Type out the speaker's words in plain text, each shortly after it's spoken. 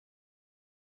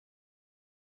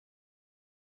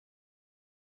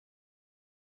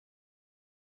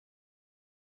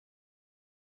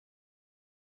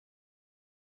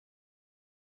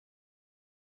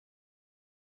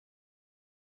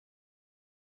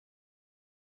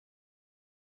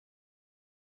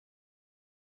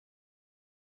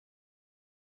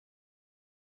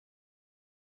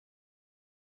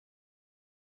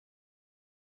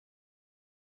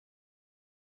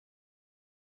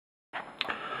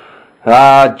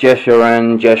Ah,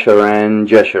 Jeshurun.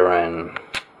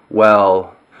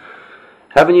 Well,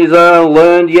 haven't you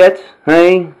learned yet,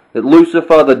 hey? That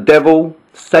Lucifer, the devil,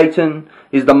 Satan,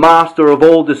 is the master of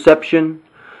all deception,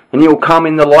 and he'll come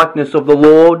in the likeness of the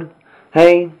Lord,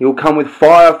 hey? He'll come with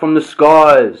fire from the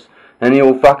skies, and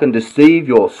he'll fucking deceive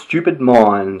your stupid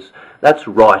minds. That's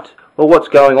right. Well, what's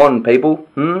going on, people?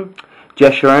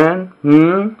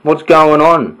 Jeshurun? What's going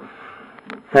on?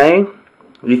 Hey?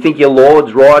 Do you think your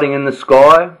Lord's riding in the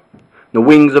sky? The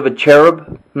wings of a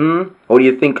cherub? Or do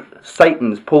you think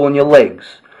Satan's pulling your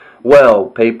legs? Well,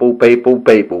 people, we've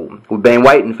been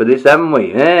waiting for this, haven't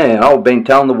we? Yeah, I've been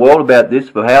telling the world about this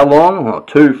for how long? Oh,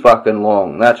 too fucking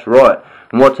long, that's right.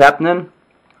 And what's happening?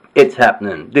 It's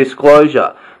happening.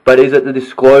 Disclosure. But is it the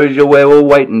disclosure we're all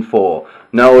waiting for?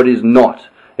 No, it is not.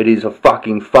 It is a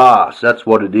fucking farce. That's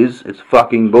what it is. It's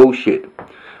fucking bullshit.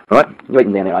 Right? You're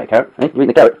eating down there, aren't you, carrot? You're eating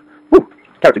the carrot. Woo!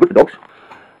 Carrots are good for dogs.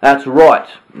 That's right.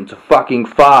 It's a fucking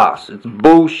farce. It's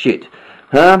bullshit.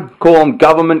 Huh? Call them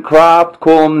government craft,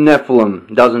 call them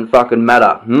Nephilim. Doesn't fucking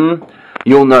matter.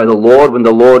 You'll know the Lord when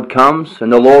the Lord comes,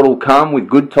 and the Lord will come with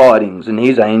good tidings and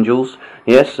his angels.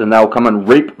 Yes, and they'll come and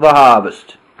reap the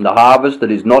harvest. The harvest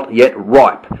that is not yet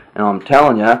ripe. And I'm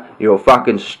telling you, you're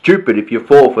fucking stupid if you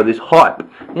fall for this hype.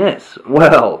 Yes,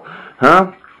 well,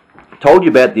 told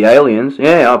you about the aliens.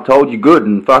 Yeah, I've told you good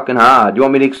and fucking hard. You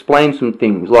want me to explain some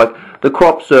things like the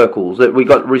crop circles that we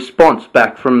got response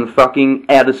back from the fucking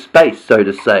outer space, so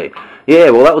to say?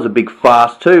 Yeah, well, that was a big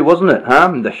farce too, wasn't it?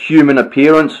 The human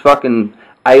appearance, fucking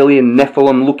alien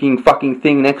Nephilim looking fucking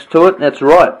thing next to it. That's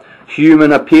right,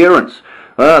 human appearance.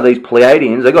 These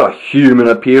Pleiadians, they got a human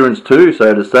appearance too,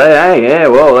 so to say. Hey, yeah,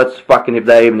 well, that's fucking if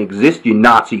they even exist, you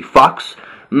Nazi fucks.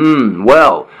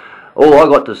 Well, all I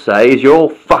got to say is you're all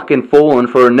fucking falling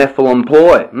for a Nephilim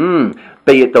ploy.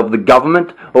 Be it of the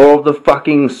government or of the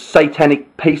fucking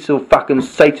satanic piece of fucking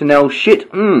Satanel shit.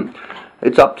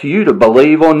 It's up to you to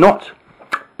believe or not.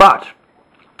 But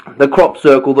the crop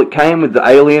circle that came with the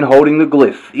alien holding the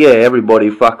glyph, yeah, everybody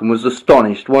fucking was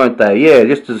astonished, weren't they? Yeah,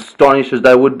 just as astonished as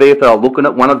they would be if they were looking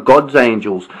at one of God's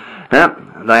angels.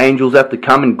 The angels have to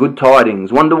come in good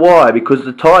tidings. Wonder why? Because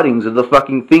the tidings are the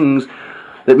fucking things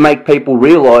that make people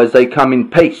realise they come in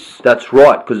peace. That's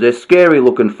right, because they're scary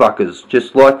looking fuckers.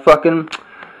 Just like fucking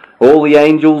all the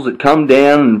angels that come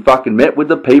down and fucking met with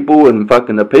the people, and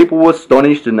fucking the people were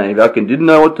astonished and they fucking didn't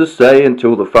know what to say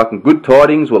until the fucking good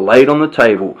tidings were laid on the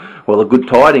table. Well, the good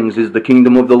tidings is the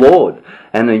kingdom of the Lord.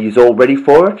 And are you all ready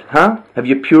for it? Have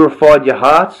you purified your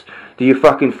hearts? Do you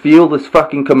fucking feel this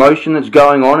fucking commotion that's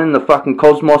going on in the fucking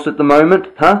cosmos at the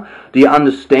moment? Do you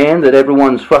understand that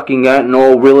everyone's fucking getting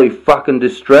all really fucking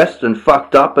distressed and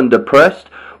fucked up and depressed?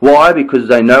 Why? Because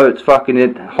they know it's fucking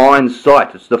in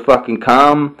hindsight. It's the fucking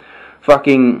calm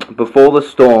fucking before the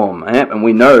storm. And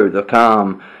we know the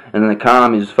calm. And the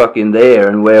calm is fucking there,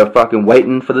 and we're fucking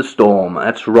waiting for the storm.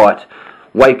 That's right.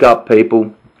 Wake up,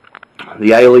 people.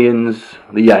 The aliens,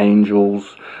 the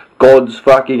angels, God's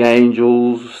fucking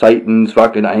angels, Satan's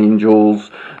fucking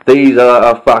angels. These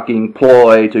are a fucking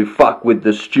ploy to fuck with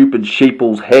the stupid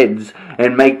sheeple's heads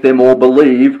and make them all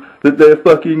believe that they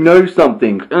fucking know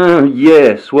something.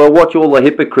 Yes, well, watch all the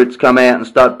hypocrites come out and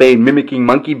start being mimicking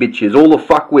monkey bitches. All the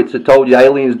fuckwits that told you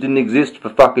aliens didn't exist for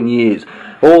fucking years.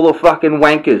 All the fucking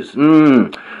wankers.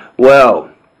 Well,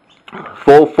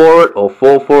 fall for it or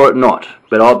fall for it not.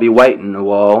 But I'll be waiting a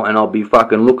while, and I'll be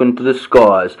fucking looking to the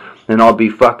skies, and I'll be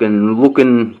fucking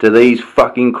looking to these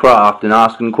fucking craft and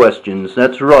asking questions.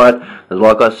 That's right.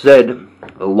 Like I said,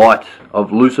 the light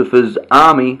of Lucifer's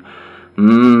army.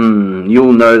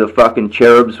 You'll know the fucking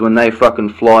cherubs when they fucking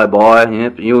fly by.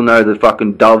 Yep. You'll know the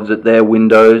fucking doves at their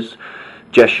windows.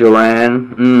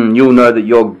 Jeshurun. You'll know that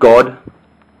your God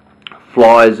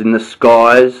flies in the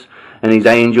skies, and his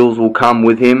angels will come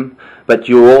with him. But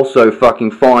you'll also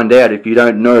fucking find out, if you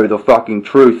don't know the fucking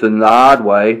truth in the hard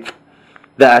way,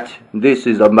 that this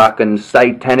is a fucking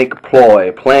satanic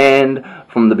ploy planned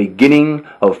from the beginning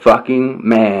of fucking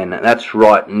man. That's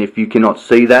right. And if you cannot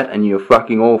see that, and you're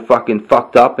fucking all fucking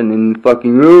fucked up and then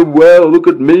fucking, oh wow, look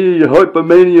at me,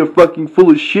 hypomania, fucking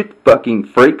full of shit, fucking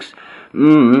freaks.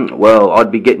 Well,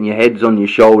 I'd be getting your heads on your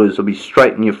shoulders. I'd be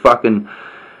straighten your fucking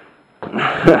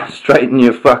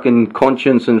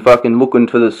conscience and fucking looking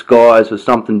to the skies for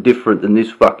something different than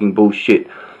this fucking bullshit.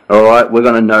 Alright, we're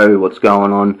gonna know what's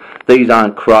going on. These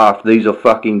aren't craft, these are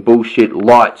fucking bullshit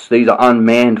lights. These are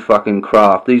unmanned fucking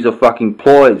craft. These are fucking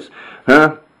ploys.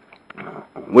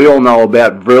 We all know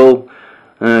about Vril.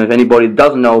 If anybody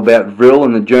doesn't know about Vril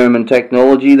and the German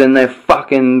technology, then they've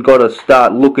fucking got to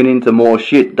start looking into more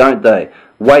shit, don't they?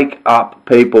 Wake up,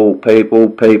 people.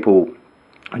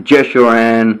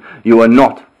 Jeshurun, you are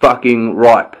not fucking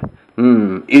ripe.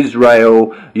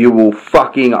 Israel, you will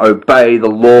fucking obey the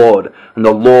Lord, and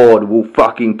the Lord will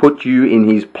fucking put you in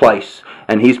his place,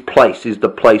 and his place is the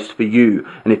place for you.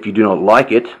 And if you do not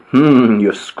like it,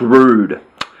 you're screwed.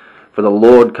 For the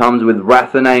Lord comes with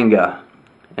wrath and anger,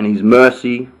 and his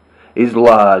mercy is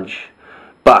large.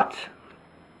 But,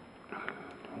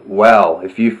 well,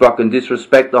 if you fucking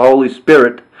disrespect the Holy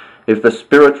Spirit, if the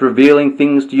Spirit's revealing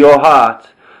things to your heart,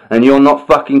 and you're not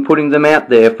fucking putting them out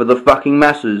there for the fucking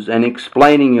masses and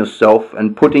explaining yourself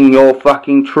and putting your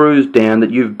fucking truths down that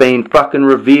you've been fucking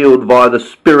revealed by the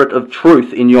Spirit of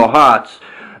truth in your hearts,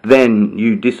 then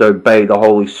you disobey the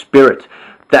Holy Spirit.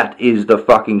 That is the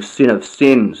fucking sin of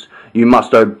sins. You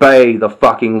must obey the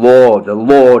fucking Lord. The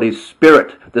Lord is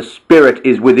Spirit. The Spirit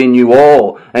is within you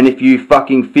all. And if you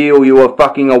fucking feel you are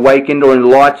fucking awakened or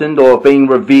enlightened or being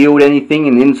revealed anything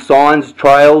in signs,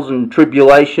 trials and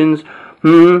tribulations,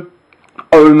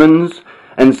 omens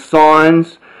and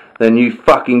signs, then you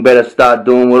fucking better start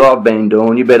doing what I've been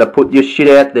doing. You better put your shit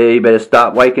out there. You better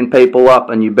start waking people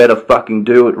up, and you better fucking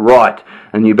do it right.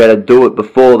 And you better do it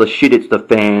before the shit hits the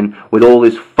fan with all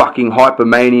this fucking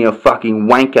hypermania, fucking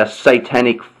wanker,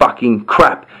 satanic fucking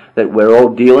crap that we're all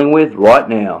dealing with right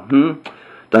now.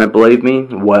 Don't believe me?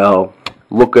 Well,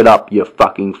 look it up, you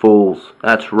fucking fools.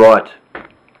 That's right.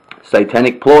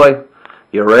 Satanic ploy.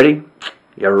 You ready?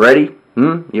 You ready?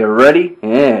 You ready?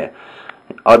 Yeah.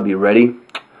 I'd be ready.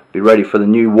 Be ready for the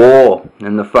new war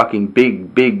and the fucking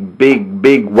big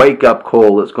wake-up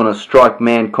call that's going to strike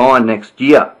mankind next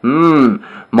year.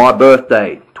 My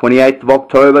birthday, 28th of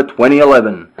October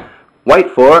 2011.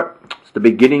 Wait for it. It's the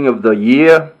beginning of the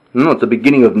year. It's the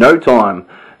beginning of no time.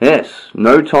 Yes,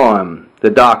 no time. The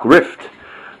dark rift.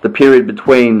 The period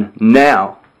between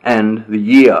now and the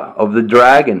year of the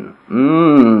dragon.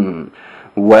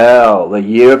 Well, the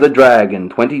year of the dragon,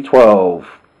 2012.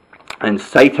 And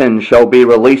Satan shall be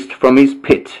released from his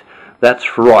pit.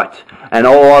 That's right. And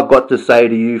all I've got to say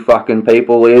to you fucking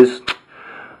people is,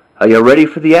 are you ready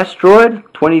for the asteroid?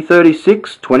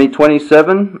 2036,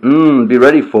 2027? Be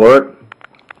ready for it.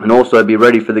 And also be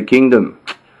ready for the kingdom.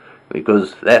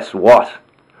 Because that's what.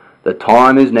 The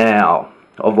time is now.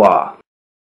 Au revoir.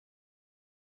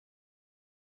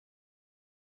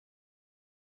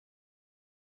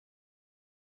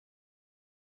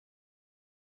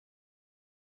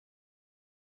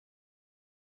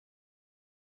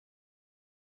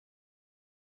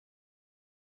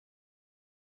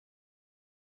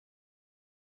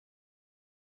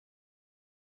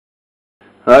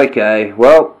 Okay,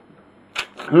 well,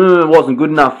 it wasn't good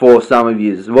enough for some of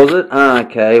you, was it?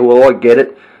 Okay, well, I get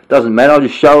it. Doesn't matter, I'll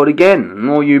just show it again. And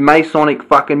all you Masonic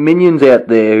fucking minions out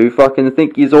there who fucking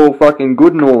think you're all fucking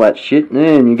good and all that shit,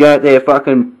 and you go out there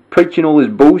fucking preaching all this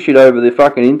bullshit over the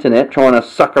fucking internet, trying to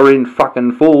sucker in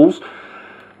fucking fools.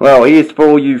 Well, here's for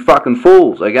all you fucking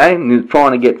fools, okay? And you're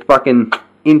trying to get fucking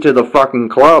into the fucking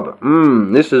club.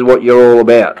 This is what you're all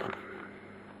about.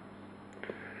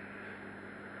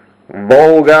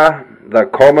 Vulgar, the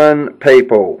common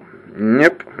people.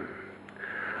 Yep.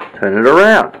 Turn it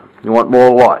around. You want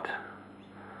more light.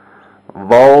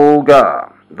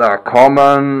 Vulgar, the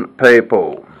common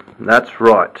people. That's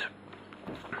right.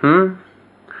 The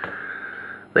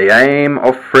aim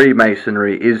of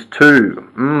Freemasonry is to...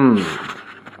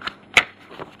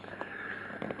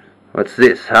 What's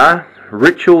this, huh?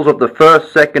 Rituals of the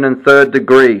first, second and third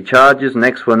degree, charges and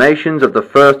explanations of the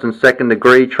first and second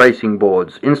degree tracing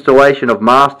boards, installation of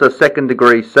master, second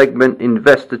degree segment,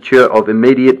 investiture of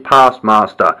immediate past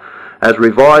master, as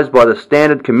revised by the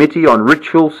Standard Committee on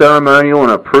Ritual, Ceremonial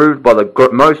and approved by the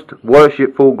Most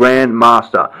Worshipful Grand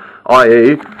Master,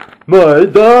 i.e. my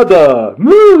Dada.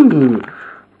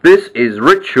 This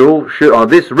ritual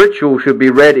should be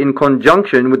read in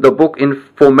conjunction with the book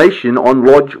Information on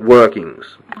Lodge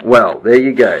Workings. Well, there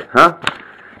you go, huh?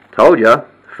 Told ya.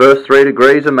 First 3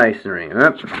 degrees of Masonry,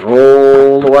 huh?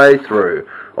 All the way through.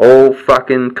 All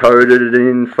fucking coded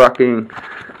in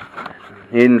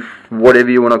whatever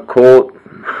you want to call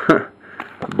it.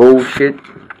 Bullshit.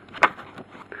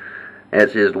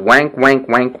 It's just wank, wank,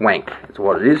 wank, wank. That's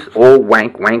what it is. All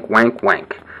wank, wank, wank,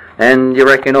 wank. And you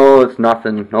reckon, oh, it's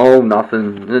nothing. Oh,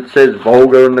 nothing. It says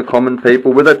vulgar and the common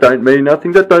people. Well, that don't mean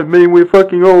nothing. That don't mean we're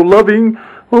fucking all loving.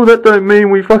 Oh, that don't mean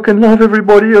we fucking love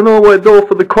everybody and oh, we're all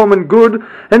for the common good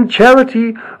and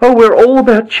charity. Oh, we're all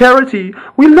about charity.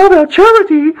 We love our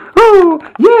charity. Oh,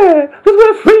 yeah, because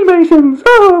we're Freemasons.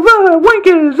 Oh,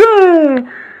 wankers.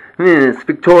 It's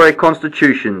Victoria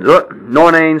Constitution,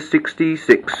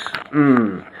 1966.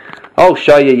 I'll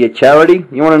show you your charity.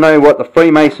 You want to know what the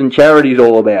Freemason charity is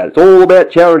all about? It's all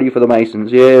about charity for the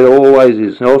Masons. Yeah, it always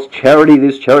is. Oh, it's charity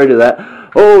this, charity that.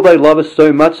 Oh, they love us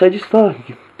so much, they just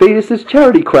feed us this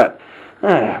charity crap.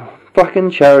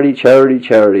 Fucking charity,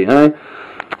 eh?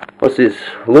 What's this?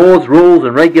 Laws, rules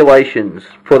and regulations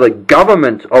for the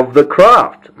government of the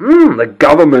craft. The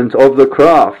government of the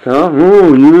craft, huh?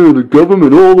 Oh, yeah, the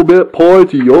government, all about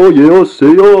piety. Oh, yeah, I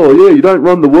see. Oh, yeah, you don't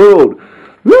run the world.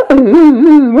 What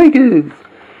am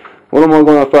I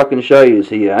going to fucking show you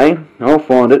here, eh? I'll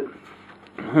find it.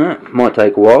 Might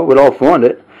take a while, but I'll find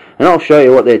it. And I'll show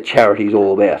you what their charity's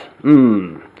all about.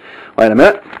 Wait a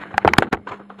minute.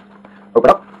 Open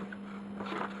up.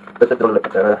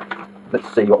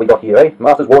 Let's see what we got here, eh?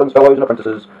 Masters, wardens, fellows and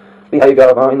apprentices. Behaviour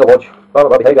in the lodge. Blah, blah,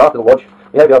 blah. Behaviour after the lodge.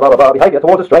 Behaviour, blah, blah, blah. Behaviour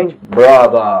towards a strange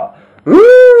brother.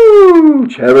 Woo!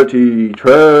 Charity,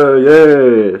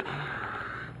 yeah.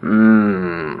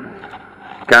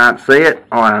 Can't see it?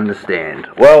 I understand.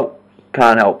 Well,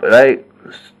 can't help it, eh?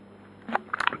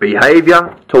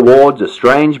 Behaviour towards a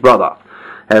strange brother.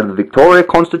 Out of the Victoria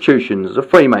Constitutions of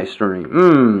Freemasonry.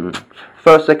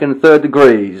 First, second, and third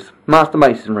degrees. Master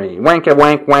Masonry. Wanker,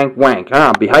 wank, wank, wank.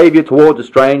 Behaviour towards a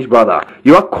strange brother.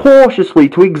 You are cautiously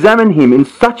to examine him in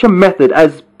such a method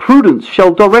as prudence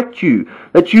shall direct you,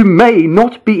 that you may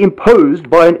not be imposed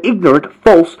by an ignorant,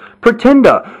 false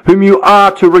pretender, whom you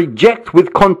are to reject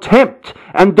with contempt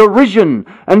and derision,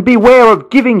 and beware of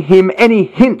giving him any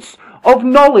hints of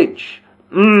knowledge.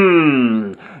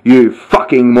 You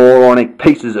fucking moronic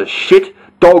pieces of shit.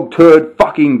 Dog turd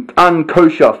fucking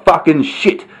unkosher fucking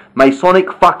shit.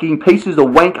 Masonic fucking pieces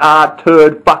of wank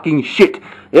turd fucking shit.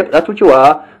 Yep, that's what you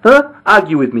are. Huh?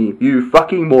 Argue with me, you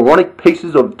fucking moronic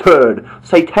pieces of turd.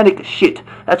 Satanic shit.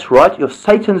 That's right, you're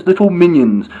Satan's little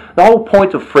minions. The whole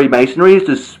point of Freemasonry is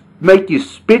to make you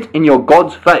spit in your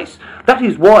God's face. That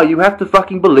is why you have to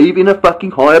fucking believe in a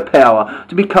fucking higher power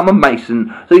to become a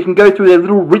Mason, so you can go through their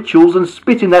little rituals and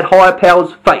spit in that higher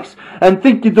power's face and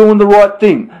think you're doing the right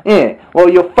thing. Yeah, well,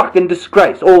 you're fucking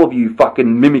disgrace, all of you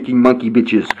fucking mimicking monkey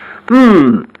bitches.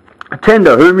 A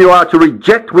tender whom you are to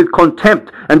reject with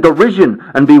contempt and derision,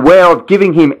 and beware of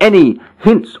giving him any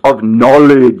hints of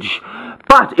knowledge.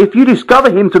 But if you discover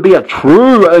him to be a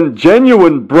true and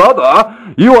genuine brother,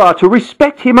 you are to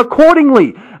respect him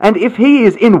accordingly, and if he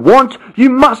is in want, you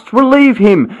must relieve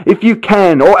him if you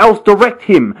can, or else direct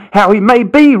him how he may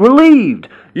be relieved.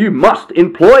 You must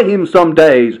employ him some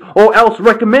days, or else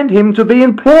recommend him to be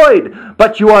employed,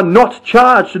 but you are not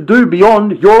charged to do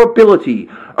beyond your ability,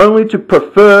 only to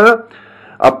prefer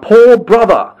a poor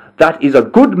brother that is a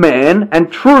good man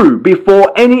and true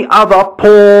before any other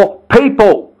poor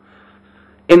people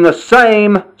in the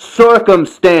same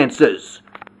circumstances.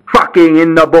 Fucking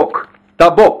in the book. The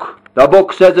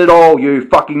book says it all, you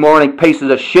fucking moronic pieces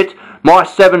of shit. My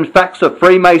 7 facts of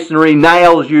Freemasonry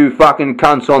nails you fucking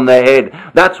cunts on the head.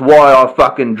 That's why I've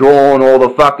fucking drawn all the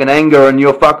fucking anger and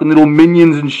your fucking little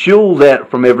minions and shills out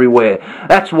from everywhere.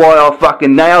 That's why I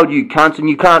fucking nailed you cunts, and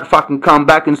you can't fucking come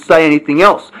back and say anything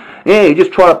else. Yeah, you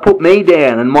just try to put me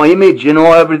down and my image and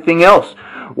all everything else.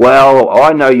 Well,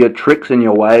 I know your tricks and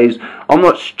your ways. I'm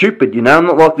not stupid, you know. I'm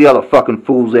not like the other fucking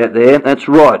fools out there. That's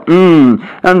right.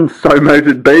 And so mote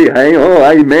it be, hey? Oh,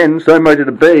 amen. So mote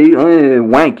it be.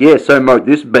 Wank, yeah, so mote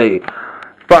this be.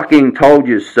 Fucking told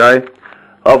you so.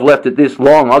 I've left it this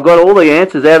long. I got all the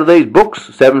answers out of these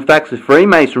books. 7 facts of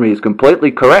Freemasonry is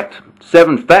completely correct.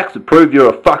 7 facts that prove you're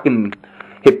a fucking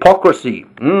hypocrisy.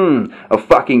 A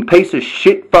fucking piece of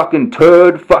shit, fucking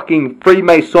turd, fucking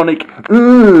Freemasonic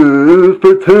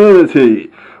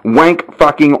fraternity. Wank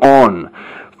fucking on.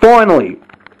 Finally,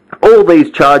 all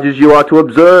these charges you are to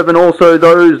observe, and also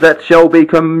those that shall be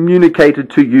communicated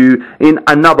to you in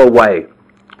another way.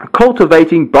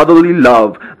 Cultivating brotherly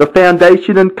love, the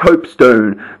foundation and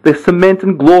copestone, the cement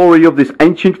and glory of this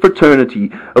ancient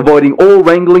fraternity, avoiding all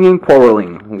wrangling and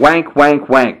quarrelling. Wank, wank,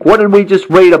 wank. What did we just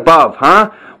read above, huh?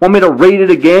 Want me to read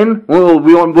it again? Well,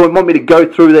 want me to go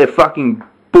through their fucking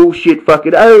bullshit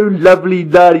fucking, oh, lovely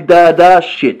da-di-da-da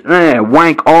shit.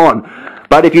 Wank on.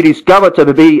 But if you discover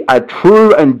to be a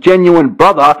true and genuine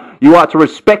brother, you are to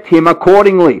respect him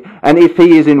accordingly. And if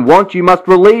he is in want, you must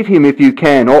relieve him if you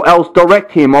can, or else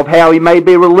direct him of how he may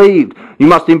be relieved. You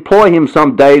must employ him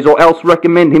some days, or else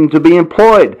recommend him to be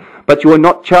employed. But you are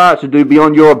not charged to do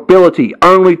beyond your ability,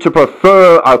 only to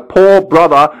prefer a poor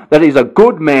brother that is a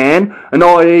good man, and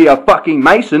i.e. a fucking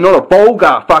Mason, not a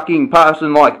vulgar fucking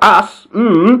person like us.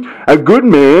 A good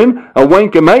man, a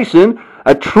wanker Mason,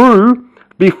 a true,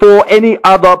 before any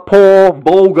other poor,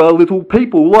 vulgar little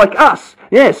people like us.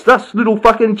 Yes, us little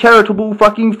fucking charitable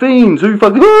fucking fiends who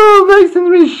fucking, oh,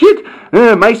 Masonry shit.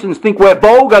 Masons think we're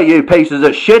vulgar, you pieces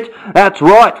of shit. That's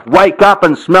right, wake up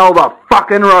and smell the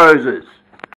fucking roses.